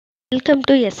Welcome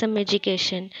to SM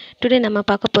education. Today நம்ம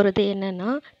பார்க்க போகிறது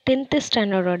என்னென்னா 10th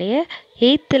ஸ்டாண்டர்டோடைய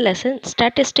 8th lesson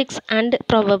statistics and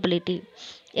probability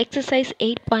exercise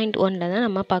 8.1 தான்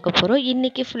நம்ம பார்க்க போகிறோம்.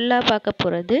 இன்றைக்கி ஃபுல்லாக பார்க்க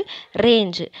போகிறது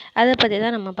ரேஞ்சு, அதை பற்றி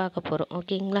தான் நம்ம பார்க்க போகிறோம்.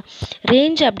 ஓகேங்களா?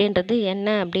 ரேஞ்ச் அப்படின்றது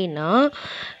என்ன அப்படின்னா,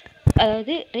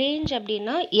 அதாவது ரேஞ்ச்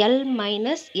அப்படின்னா L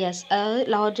மைனஸ் எஸ், அதாவது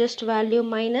largest value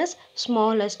minus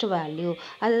smallest value,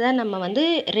 அதுதான் நம்ம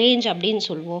ரேஞ்ச் அப்படின்னு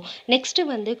சொல்லுவோம். Next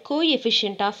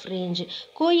coefficient off range.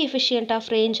 Coefficient off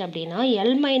range அப்படின்னா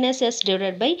L minus S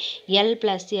divided by L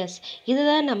plus S,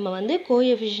 இதுதான் நம்ம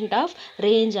கோஎஃபிஷியன்ட் ஆஃப்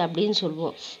ரேஞ்ச் அப்படின்னு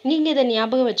சொல்லுவோம். நீங்கள் இதை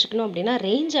ஞாபகம் வச்சுக்கணும் அப்படின்னா,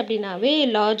 ரேஞ்ச் அப்படின்னாவே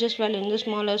லார்ஜஸ்ட் வேல்யூ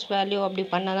ஸ்மாலஸ்ட் வேல்யூ அப்படி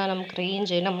பண்ணால் தான் நமக்கு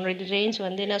ரேஞ்சு. நம்மளுடைய ரேஞ்ச்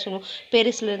என்ன சொல்லுவோம்,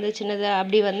 பெருசுலேருந்து சின்னது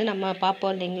அப்படி நம்ம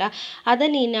பார்ப்போம் இல்லைங்களா? அதை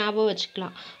நீ ஞாபகம்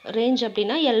வச்சுக்கலாம். ரேஞ்ச்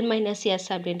அப்படின்னா எல் மைனஸ் எஸ்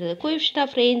அப்படின்றது. கோஎஃபிஷியன்ட்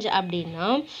ஆஃப் ரேஞ்ச் அப்படின்னா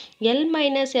எல்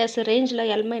மைனஸ் எஸ், ரேஞ்சில்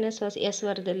எல் மைனஸ் எஸ்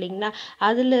வருது இல்லைங்களா,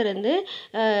 அதிலிருந்து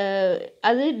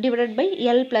அது டிவைடட் பை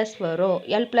எல் ப்ளஸ் வரும்,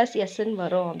 எல் ப்ளஸ் எஸ்ன்னு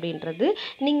வரும் அப்படின்றது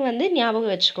நீங்கள்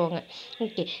ஞாபகம் வச்சுக்கோங்க.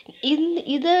 ஓகே,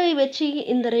 இதை வச்சு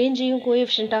இந்த ரேஞ்சையும்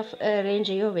கோஎஃபிஷியன்ட் ஆஃப்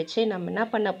ரேஞ்சையும் வச்சு நம்ம என்ன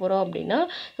பண்ண போகிறோம் அப்படின்னா,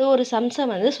 ஒரு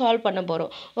சம்ஸை சால்வ் பண்ண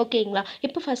போகிறோம். ஓகேங்களா?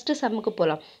 இப்போ ஃபஸ்ட்டு சம்முக்கு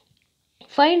போகலாம்.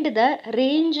 ஃபைண்ட் த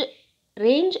ரேஞ்ச்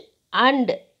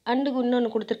அண்ட் இன்னொன்று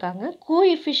கொடுத்துருக்காங்க,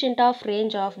 coefficient off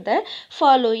range of the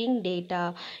following data.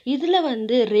 இதில்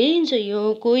ரேஞ்சையும்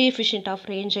கோஎஃபிஷியன்ட் ஆஃப்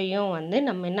ரேஞ்சையும்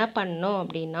நம்ம என்ன பண்ணோம்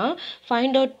அப்படின்னா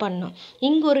ஃபைண்ட் அவுட் பண்ணோம்.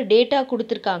 இங்கே ஒரு டேட்டா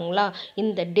கொடுத்துருக்காங்களா,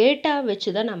 இந்த டேட்டா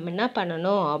வச்சு தான் நம்ம என்ன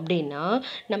பண்ணணும் அப்படின்னா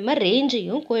நம்ம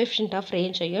ரேஞ்சையும் கோஎஃபிஷியன்ட் ஆஃப்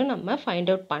ரேஞ்சையும் நம்ம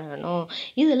ஃபைண்ட் அவுட் பண்ணணும்.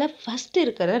 இதில் ஃபஸ்ட்டு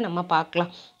இருக்கிறத நம்ம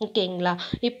பார்க்கலாம். ஓகேங்களா?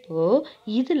 இப்போது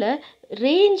இதில்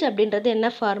ரேஞ்ச் அப்படின்றது என்ன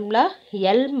ஃபார்முலா,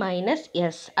 எல் மைனஸ்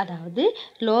எஸ், அதாவது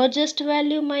largest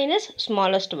value minus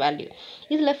smallest value.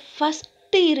 இதில்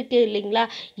ஃபஸ்ட்டு இருக்குது இல்லைங்களா,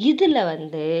 இதில்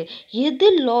எது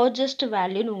லார்ஜஸ்ட்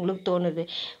வேல்யூன்னு உங்களுக்கு தோணுது?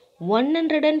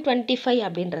 125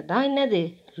 அப்படின்றது தான் என்னது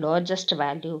லார்ஜஸ்ட்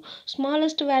வேல்யூ.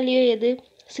 ஸ்மாலஸ்ட் வேல்யூ எது?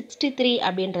 63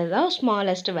 அப்படின்றது தான்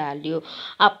ஸ்மாலஸ்ட் வேல்யூ.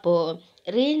 அப்போது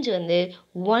ரேஞ்ச்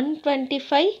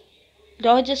 125,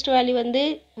 லார்ஜஸ்ட் வேல்யூ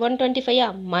 125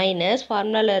 மைனஸ்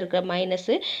ஃபார்முலாவில் இருக்கிற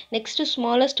மைனஸு, நெக்ஸ்ட்டு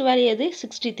ஸ்மாலஸ்ட் வேல்யூ எது?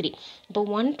 63. இப்போ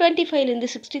 125லேருந்து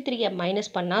 63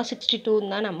 மைனஸ் பண்ணால் 62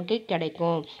 தான் நமக்கு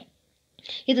கிடைக்கும்.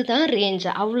 இதுதான் ரேஞ்ச்,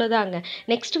 அவ்வளோதாங்க.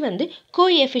 Next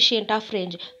coefficient off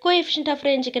range. Coefficient of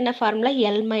ரேஞ்சுக்கு என்ன formula,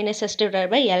 L minus S divide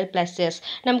by L plus S.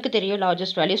 நமக்கு தெரியும்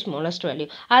லார்ஜஸ்ட் வேல்யூ ஸ்மாலஸ்ட் வேல்யூ,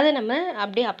 அதை நம்ம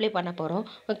அப்படியே அப்ளை பண்ண போகிறோம்.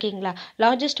 ஓகேங்களா?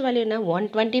 லார்ஜஸ்ட் வேல்யூ என்ன?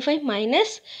 125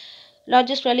 minus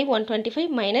largest value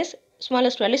 125 minus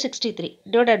smallest value 63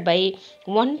 divided by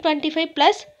 125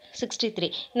 plus 63.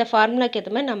 இந்த ஃபார்முலாக்கு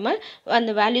ஏற்ற மாதிரி நம்ம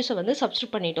அந்த வேல்யூஸை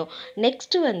சப்ஸ்டியூட் பண்ணிட்டோம்.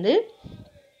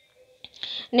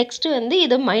 நெக்ஸ்ட்டு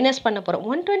இதை மைனஸ் பண்ண போகிறோம்.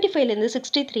 125லேருந்து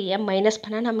 63 மைனஸ்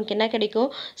பண்ணால் நமக்கு என்ன கிடைக்கும்?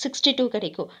 62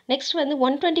 கிடைக்கும். நெக்ஸ்ட்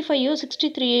 125யோ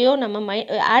 63யோ நம்ம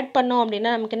ஆட் பண்ணோம்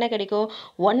அப்படின்னா நமக்கு என்ன கிடைக்கும்?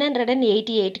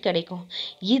 188 கிடைக்கும்.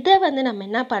 இதை நம்ம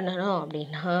என்ன பண்ணணும்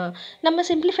அப்படின்னா நம்ம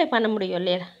சிம்பிளிஃபை பண்ண முடியும்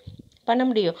இல்லையா, பண்ண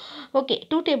முடியும். ஓகே,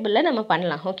 2 டேபிளில் நம்ம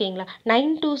பண்ணலாம். ஓகேங்களா?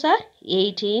 9 2s are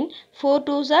 18, 4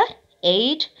 2s are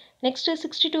 8, next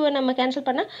 62 நம்ம கேன்சல்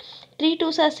பண்ணால் 3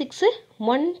 2s are 6,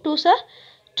 1 2s are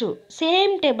 2.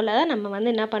 Same டேபிளில் தான் நம்ம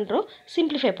என்ன பண்ணுறோம்,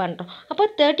 சிம்பிளிஃபை பண்ணுறோம். அப்போ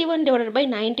 31 டிவைடட் பை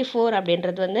 94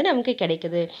 அப்படின்றது நமக்கு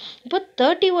கிடைக்குது. இப்போ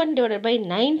 31 டிவைடட் பை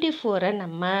 94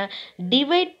 நம்ம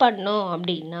டிவைட் பண்ணோம்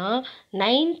அப்படின்னா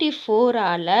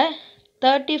 94ஆல்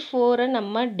 34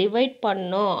 நம்ம டிவைட்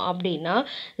பண்ணோம் அப்படின்னா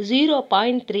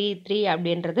 0.33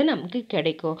 அப்படின்றது நமக்கு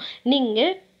கிடைக்கும்.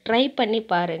 நீங்கள் ட்ரை பண்ணி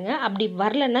பாருங்கள். அப்படி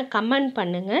வரலன்னா கமெண்ட்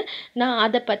பண்ணுங்கள். நான்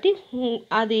அதை பற்றி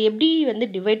அது எப்படி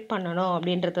டிவைட் பண்ணணும்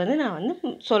அப்படின்றது நான்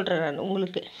சொல்கிறேன்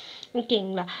உங்களுக்கு.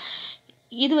 ஓகேங்களா?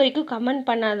 இது வரைக்கும் கமெண்ட்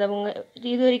பண்ணாதவங்க,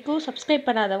 இது வரைக்கும் சப்ஸ்கிரைப்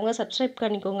பண்ணாதவங்க சப்ஸ்கிரைப்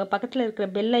பண்ணிக்கோங்க. பக்கத்தில் இருக்கிற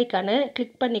பெல் ஐக்கானை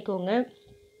கிளிக் பண்ணிக்கோங்க.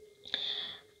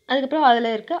 அதுக்கப்புறம்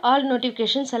அதில் இருக்க ஆல்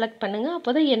நோட்டிஃபிகேஷன் செலக்ட் பண்ணுங்கள். அப்போ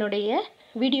தான் என்னுடைய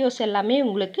வீடியோஸ் எல்லாமே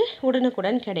உங்களுக்கு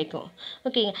உடனுக்குடன் கிடைக்கும்.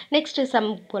 ஓகேங்க, நெக்ஸ்ட்டு சம்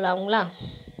போகலாங்களா?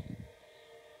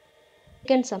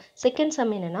 செகண்ட்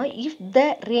சம் என்னென்னா, if the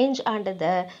range and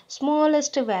the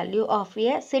smallest value of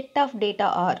a set of data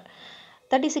R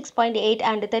 36.8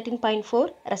 and 13.4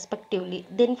 respectively,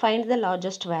 then find the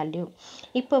largest value.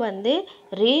 இப்போ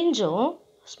ரேஞ்சும்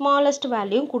ஸ்மாலஸ்ட்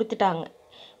வேல்யூவும் கொடுத்துட்டாங்க.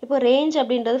 இப்போ ரேஞ்ச்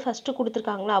அப்படின்றது ஃபஸ்ட்டு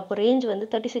கொடுத்துருக்காங்களா, அப்போ ரேஞ்ச்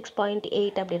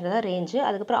 36.8 அப்படின்றத ரேஞ்சு.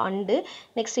 அதுக்கப்புறம் அண்டு,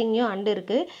 நெக்ஸ்ட் இங்கேயும் அண்டு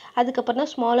இருக்குது. அதுக்கப்புறம் தான்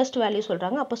ஸ்மாலஸ்ட் வேல்யூ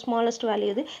சொல்கிறாங்க. அப்போ ஸ்மாலஸ்ட்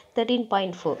வேல்யூ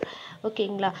 13.4.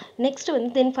 ஓகேங்களா? Next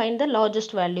then find the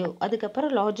largest value.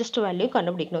 அதுக்கப்புறம் லார்ஜஸ்ட் வேல்யூ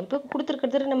கண்டுபிடிக்கணும். இப்போ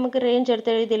கொடுத்துருக்கிறது நமக்கு ரேஞ்ச்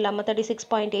எடுத்து எழுதி இல்லாமல்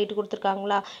 36.8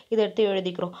 கொடுத்துருக்காங்களா, இதை எடுத்து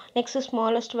எழுதிக்கிறோம். நெக்ஸ்ட்டு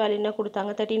ஸ்மாலஸ்ட் வேல்யூ என்ன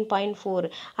கொடுத்தாங்க, 13.4,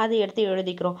 அதை எடுத்து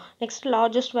எழுதிக்கிறோம். நெக்ஸ்ட்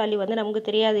லார்ஜஸ்ட் வேல்யூ நமக்கு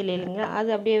தெரியாது இல்லைங்க, அது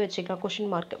அப்படியே வச்சுக்கலாம்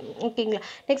கொஷின் மார்க். ஓகேங்களா?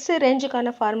 நெக்ஸ்ட்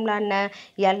ரேஞ்சுக்கான ஃபார்முலா என்ன?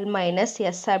 எல் மைனஸ்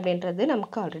எஸ் அப்படின்றது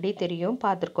நமக்கு ஆல்ரெடி தெரியும்,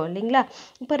 பார்த்துருக்கோம் இல்லைங்களா?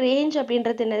 இப்போ ரேஞ்ச்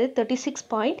அப்படின்றது என்னது?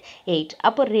 36.8.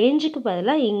 அப்போ ரேஞ்சுக்கு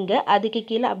பதிலாக இங்கே அதுக்கு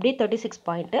கீழே அப்படியே 36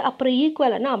 பாயிண்ட்டு, அப்புறம்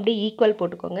ஈக்குவல்னா அப்படியே ஈக்குவல்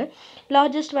போட்டுக்கோங்க.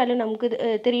 லார்ஜஸ்ட் வேல்யூ நமக்கு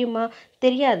தெரியுமா?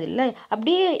 தெரியாது இல்லை,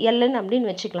 அப்படியே எல்என் அப்படின்னு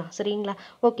வச்சுக்கலாம். சரிங்களா?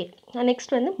 ஓகே.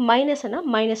 நெக்ஸ்ட் வந்து மைனஸ்னா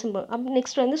மைனஸ்,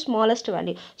 நெக்ஸ்ட் வந்து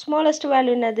ஸ்மாலஸ்ட்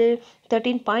வேல்யூ என்னது?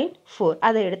 13.4.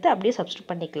 அதை எடுத்து அப்படியே சப்ஸ்டியூட்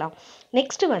பண்ணிக்கலாம்.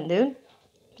 நெக்ஸ்ட் வந்து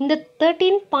இந்த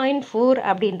 13.4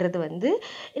 அப்படின்றது வந்து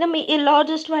நம்ம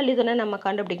லார்ஜஸ்ட் வேல்யூ தானே நம்ம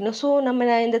கண்டுபிடிக்கணும். ஸோ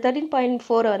நம்ம இந்த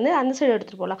 13.4 வந்து அந்த சைடு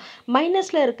எடுத்துகிட்டு போகலாம்.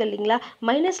 மைனஸில் இருக்குது இல்லைங்களா?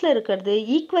 மைனஸில் இருக்கிறது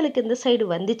ஈக்குவலுக்கு இந்த சைடு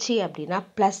வந்துச்சு அப்படின்னா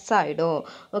ப்ளஸ் ஆகிடும்.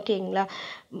 ஓகேங்களா?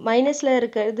 மைனஸில்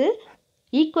இருக்கிறது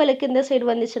ஈக்குவலுக்கு இந்த சைடு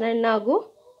வந்துச்சுன்னா என்ன ஆகும்?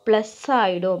 ப்ளஸ்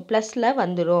ஆகிடும், ப்ளஸில்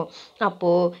வந்துடும்.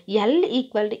 அப்போது எல்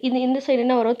ஈக்குவல் இந்த சைடு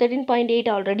என்ன வரும்? 13.8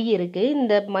 ஆல்ரெடி இருக்குது.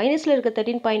 இந்த மைனஸில் இருக்க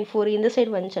 13.4 இந்த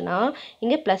சைடு வந்துச்சுன்னா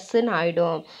இங்கே ப்ளஸ்ன்னு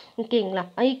ஆகிடும். ஓகேங்களா?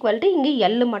 ஈக்குவல்ட்டு இங்கே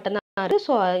எல் மட்டும்தான் இருக்குது.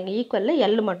 ஸோ ஈக்குவலில்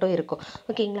எல் மட்டும் இருக்கும்.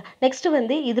 ஓகேங்களா? நெக்ஸ்ட்டு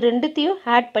வந்து இது ரெண்டுத்தையும்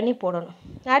ஆட் பண்ணி போடணும்.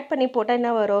 ஆட் பண்ணி போட்டால்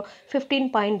என்ன வரும்?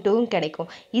 15.2 கிடைக்கும்.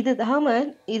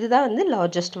 இதுதான் வந்து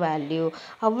லார்ஜஸ்ட் வேல்யூ.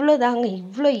 அவ்வளோதாங்க.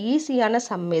 இவ்வளோ ஈஸியான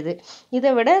சம் இது.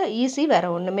 இதை விட ஈஸி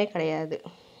வேறு ஒன்றுமே கிடையாது.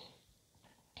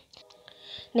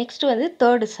 நெக்ஸ்ட் வந்து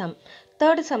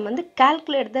தேர்டு சம் வந்து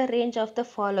calculate the range of the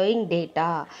following data.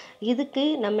 இதுக்கு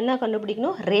நம்ம என்ன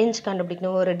கண்டுபிடிக்கணும்? ரேஞ்ச்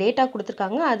கண்டுபிடிக்கணும். ஒரு டேட்டா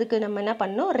கொடுத்துருக்காங்க, அதுக்கு நம்ம என்ன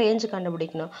பண்ணணும்? ரேஞ்ச்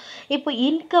கண்டுபிடிக்கணும். இப்போ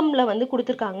இன்கமில் வந்து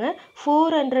கொடுத்துருக்காங்க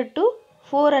 400 to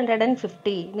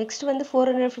 450. நெக்ஸ்ட் வந்து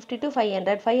 450 to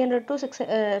 500, 500 to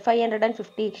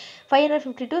 550,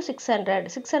 550 to 600,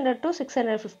 600 to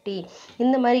 650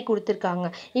 இந்த மாதிரி கொடுத்துருக்காங்க.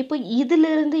 இப்போ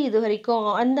இதிலிருந்து இது வரைக்கும்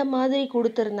அந்த மாதிரி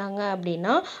கொடுத்துருந்தாங்க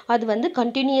அப்படின்னா அது வந்து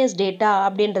கண்டினியூஸ் டேட்டா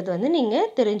அப்படின்றது வந்து நீங்கள்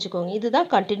தெரிஞ்சுக்கோங்க.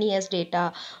 இதுதான் கண்டினியூஸ் டேட்டா.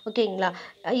 ஓகேங்களா?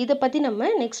 இதை பற்றி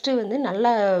நம்ம நெக்ஸ்ட்டு வந்து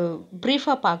நல்லா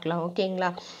ப்ரீஃபாக பார்க்கலாம்.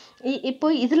 ஓகேங்களா? இப்போ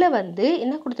இதில் வந்து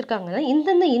என்ன கொடுத்துருக்காங்கன்னா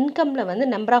இந்தந்த இன்கமில் வந்து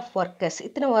நம்பர் ஆஃப் ஒர்க்கர்ஸ்,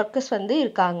 இத்தனை ஒர்க்கர்ஸ் வந்து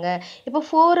இருக்காங்க. இப்போ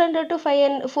 400 to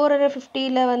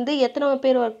 450 வந்து எத்தனை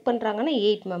பேர் ஒர்க் பண்ணுறாங்கன்னா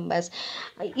 8 மெம்பர்ஸ்.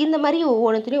 இந்த மாதிரி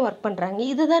ஒவ்வொன்றுத்துலேயும் ஒர்க் பண்ணுறாங்க.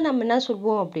 இதுதான் நம்ம என்ன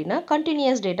சொல்வோம் அப்படின்னா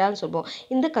கண்டினியூஸ் டேட்டான்னு சொல்வோம்.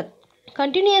 இந்த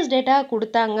கண்டினியூஸ் டேட்டா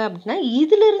கொடுத்தாங்க அப்படின்னா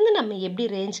இதிலிருந்து நம்ம எப்படி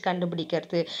ரேஞ்ச்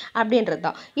கண்டுபிடிக்கிறது அப்படின்றது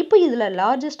தான். இப்போ இதில்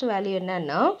லார்ஜஸ்ட் வேல்யூ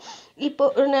என்னன்னா, இப்போ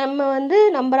நம்ம வந்து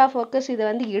நம்பர் ஆஃப் ஒர்க்கர்ஸ் இதை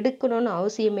வந்து எடுக்கணும்னு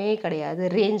அவசியமே கிடையாது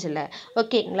ரேஞ்சில்.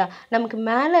 ஓகேங்களா? நமக்கு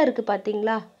மேலே இருக்குது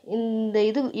பார்த்தீங்களா, இந்த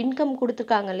இது இன்கம்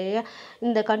கொடுத்துருக்காங்க இல்லையா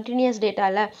இந்த கண்டினியூஸ்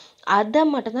டேட்டாவில், அதை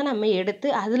மட்டும்தான் நம்ம எடுத்து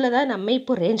அதில் தான் நம்ம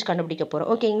இப்போ ரேஞ்ச் கண்டுபிடிக்க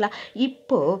போகிறோம். ஓகேங்களா?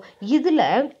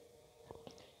 இப்போது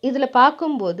இதில்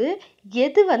பார்க்கும்போது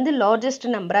எது வந்து லார்ஜஸ்ட்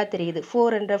நம்பராக தெரியுது?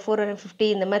 400, 450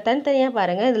 இந்த மாதிரி தனித்தனியாக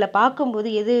பாருங்கள். இதில் பார்க்கும்போது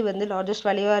எது வந்து லார்ஜஸ்ட்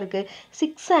வேல்யூவாக இருக்குது?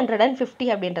 650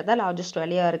 அப்படின்றதா லார்ஜஸ்ட்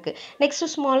வேல்யூவாக இருக்குது.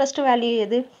 நெக்ஸ்ட் ஸ்மாலஸ்ட் வேல்யூ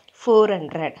எது?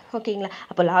 400. ஓகேங்களா?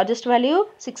 அப்போ largest value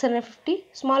 650,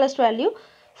 smallest value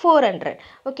 400.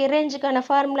 Okay. ரேஞ்சுக்கான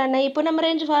formula என்ன? இப்போ நம்ம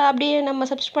ரேஞ்ச் அப்படியே நம்ம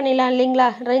சப்ஸ்டியூட் பண்ணிடலாம் இல்லைங்களா?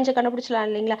 ரேஞ்சை கண்டுபிடிச்சலாம்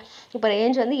இல்லைங்களா? இப்போ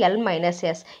ரேஞ்ச் வந்து எல் மைனஸ்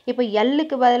எஸ். இப்போ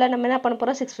எல்லுக்கு பதிலாக நம்ம என்ன பண்ண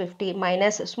போகிறோம்? 650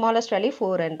 மைனஸ் ஸ்மாலஸ்ட் வேல்யூ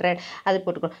 400 அது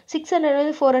போட்டுக்கணும். 600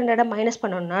 வந்து 400 மைனஸ்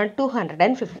பண்ணோம்னா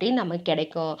 250 நமக்கு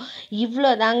கிடைக்கும்.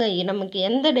 இவ்வளோ தாங்க. நமக்கு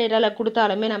எந்த டேட்டாவில்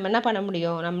கொடுத்தாலுமே நம்ம என்ன பண்ண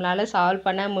முடியும்? நம்மளால் சால்வ்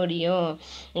பண்ண முடியும்.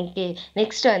 ஓகே.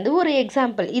 நெக்ஸ்ட் வந்து ஒரு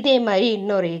எக்ஸாம்பிள், இதே மாதிரி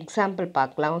இன்னொரு எக்ஸாம்பிள்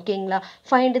பார்க்கலாம். ஓகேங்களா?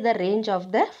 Find the range of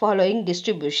the following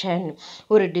distribution.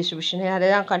 ஒரு டிஸ்ட்ரிபியூஷன்,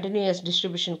 அதுதான் கண்டினியூஸ்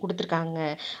டிஸ்ட்ரிபியூஷன் கொடுத்துருக்காங்க.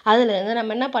 அதில் இருந்து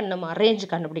நம்ம என்ன பண்ணணுமா? ரேஞ்ச்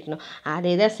கண்டுபிடிக்கணும்.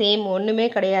 அதே தான், சேம், ஒன்றுமே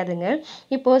கிடையாதுங்க.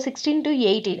 இப்போது 16 to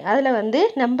 18 அதில் வந்து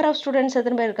நம்பர் ஆஃப் ஸ்டூடெண்ட்ஸ்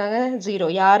எத்தனை பேர் இருக்காங்க? 0,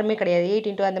 யாருமே கிடையாது.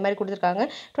 18 அந்த மாதிரி கொடுத்துருக்காங்க.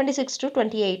 26 to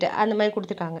 28 அந்த மாதிரி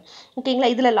கொடுத்துருக்காங்க.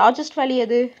 ஓகேங்களா? இதில் லார்ஜஸ்ட் வேல்யூ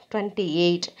எது?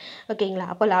 28. ஓகேங்களா?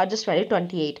 அப்போ லார்ஜஸ்ட் வேல்யூ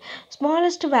 28.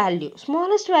 ஸ்மாலஸ்ட்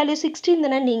வேல்யூ 16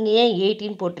 தானே, நீங்கள் ஏன்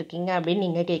 18 போட்டிருக்கீங்க அப்படின்னு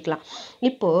நீங்கள் கேட்கலாம்.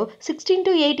 இப்போது 16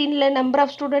 to 18 நம்பர் ஆஃப்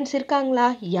ஸ்டூடெண்ட்ஸ் இருக்காங்களா?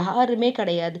 யாருமே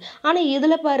கிடையாது. ஆனால்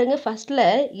இதில் பாருங்கள், ஃபஸ்ட்டில்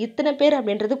இத்தனை பேர்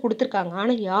அப்படின்றது கொடுத்துருக்காங்க.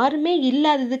 ஆனால் யாருமே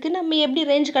இல்லாததுக்கு நம்ம எப்படி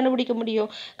ரேஞ்ச்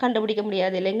கண்டுபிடிக்க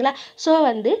முடியாது இல்லைங்களா? ஸோ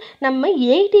வந்து நம்ம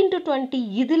 18 to 20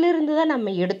 இதிலிருந்து தான்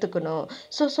நம்ம எடுத்துக்கணும்.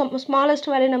 ஸோ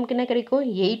ஸ்மாலஸ்ட் வேல்யூ நமக்கு என்ன கிடைக்கும்?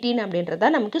 18 அப்படின்றது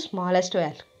தான் நமக்கு ஸ்மாலஸ்ட்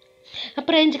வேல்யூ.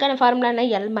 அப்போ ரேஞ்சுக்கான ஃபார்முலா என்ன?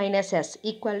 L minus S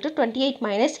equal to 28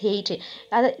 minus 8.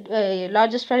 அது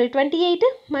largest value 28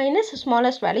 minus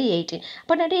smallest value 18.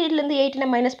 அப்போ 28லேருந்து 18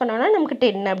 மைனஸ் பண்ணோன்னா நமக்கு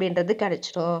 10 அப்படின்றது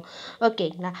கிடச்சிடும்.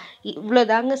 ஓகேங்களா?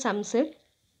 இவ்வளோதாங்க சம்ஸு.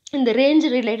 இந்த ரேஞ்ச்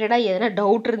ரிலேட்டடாக எதனா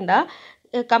டவுட் இருந்தால்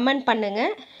கமெண்ட்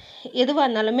பண்ணுங்கள். எதுவாக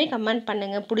இருந்தாலுமே கமெண்ட்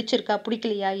பண்ணுங்கள். பிடிச்சிருக்கா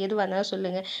பிடிக்கலையா எதுவாக இருந்தாலும்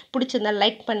சொல்லுங்கள். பிடிச்சிருந்தா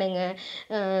லைக் பண்ணுங்கள்,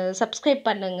 சப்ஸ்கிரைப்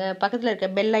பண்ணுங்கள், பக்கத்தில் இருக்க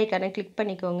பெல் ஐக்கானை கிளிக்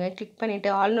பண்ணிக்கோங்க. கிளிக்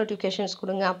பண்ணிவிட்டு ஆல் நோட்டிஃபிகேஷன்ஸ்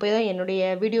கொடுங்க. அப்போ தான்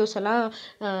என்னுடைய வீடியோஸ் எல்லாம்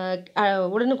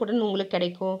உடனுக்குடன் உங்களுக்கு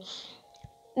கிடைக்கும்.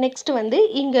 நெக்ஸ்ட்டு வந்து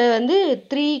இங்கே வந்து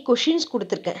 3 கொஷின்ஸ்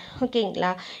கொடுத்துருக்கேன்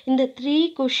ஓகேங்களா. இந்த 3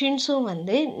 கொஷின்ஸும்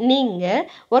வந்து நீங்கள்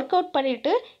ஒர்க் அவுட்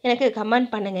பண்ணிவிட்டு எனக்கு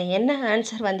கமெண்ட் பண்ணுங்கள். என்ன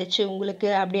ஆன்சர் வந்துச்சு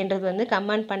உங்களுக்கு அப்படின்றது வந்து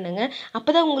கமெண்ட் பண்ணுங்கள். அப்போ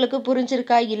தான் உங்களுக்கு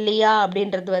புரிஞ்சிருக்கா இல்லையா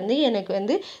அப்படின்றது வந்து எனக்கு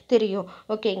வந்து தெரியும்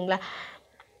ஓகேங்களா.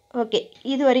 ஓகே,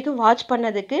 இது வரைக்கும் வாட்ச்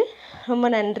பண்ணதுக்கு ரொம்ப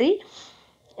நன்றி.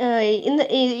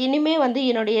 இனிமே வந்து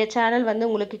என்னுடைய சேனல் வந்து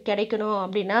உங்களுக்கு கிடைக்கணும்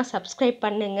அப்படின்னா சப்ஸ்கிரைப்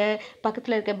பண்ணுங்கள்.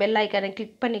 பக்கத்தில் இருக்க பெல் ஐக்கானை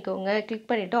கிளிக் பண்ணிக்கோங்க. கிளிக்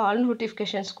பண்ணிவிட்டு ஆல்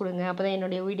நோட்டிஃபிகேஷன்ஸ் கொடுங்க. அப்போ தான்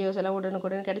என்னுடைய வீடியோஸ் எல்லாம்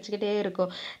உடனுக்குடன் கிடச்சிக்கிட்டே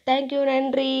இருக்கும். தேங்க்யூ,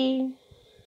 நன்றி.